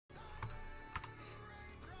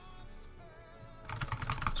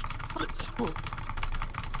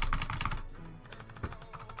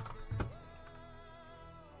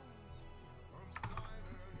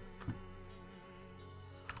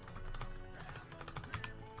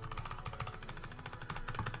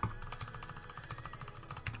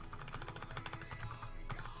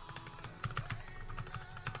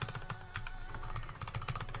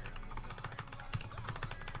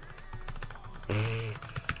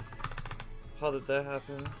How did that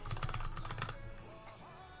happen?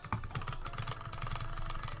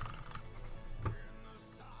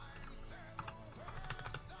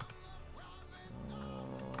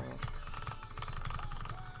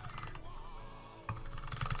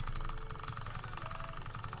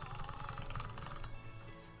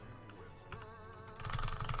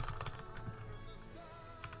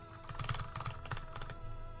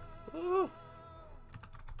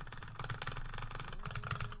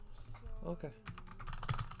 Okay.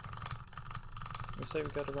 Looks like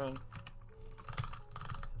we gotta run.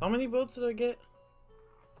 How many boats did I get?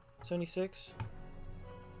 76?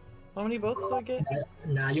 How many boats did I get?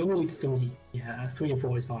 Nah, you only need 3. Yeah, 3 or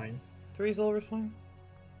 4 is fine. 3 is always fine?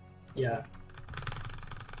 Yeah. Okay.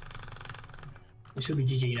 It should be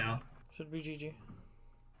GG now. Should be GG.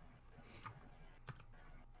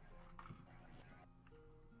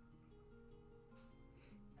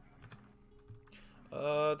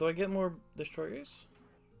 Do I get more destroyers?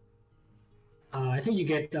 I think you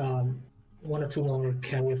get 1 or 2 more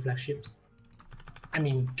carrier flagships. I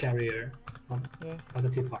mean carrier. Yeah. Other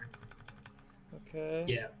 2 part. Okay.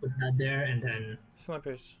 Yeah, put that there and then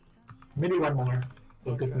Snipers. maybe 1 more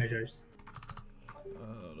for Okay. good measures.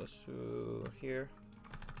 Let's do here.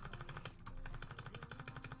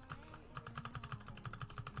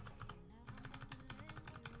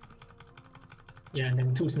 Yeah, and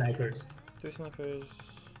then 2 snipers. 2 snipers.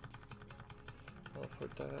 I'll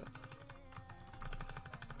put that.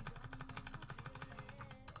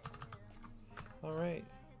 Alright.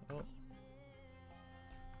 Oh.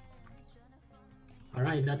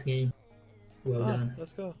 Alright, that's game. Well done.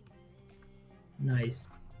 Let's go. Nice.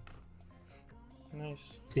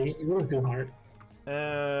 Nice. See, it was too hard.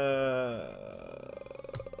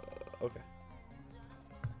 Okay.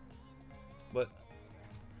 But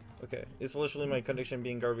okay, it's literally my connection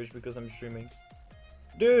being garbage because I'm streaming.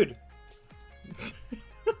 Dude!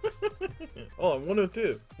 Oh, I'm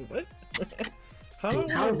 102. What?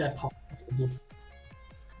 How is that possible?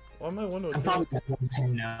 Why am I 102? I'm probably at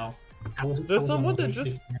 110 now. There's someone that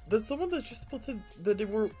just posted that they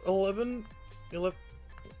were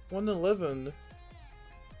 111.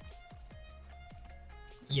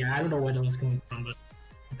 Yeah, I don't know where that was coming from, but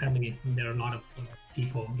apparently there are a lot of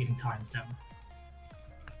people getting times now.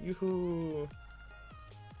 Yoo-hoo.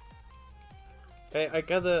 Hey, I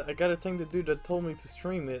gotta thank the dude that told me to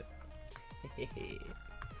stream it.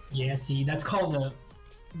 Yeah, see, that's called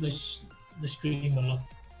the streamer.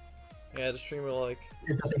 Yeah, the streamer like.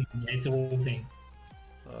 It's a thing. Yeah, it's a whole thing.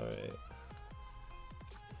 Alright.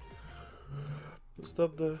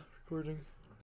 Stop the recording.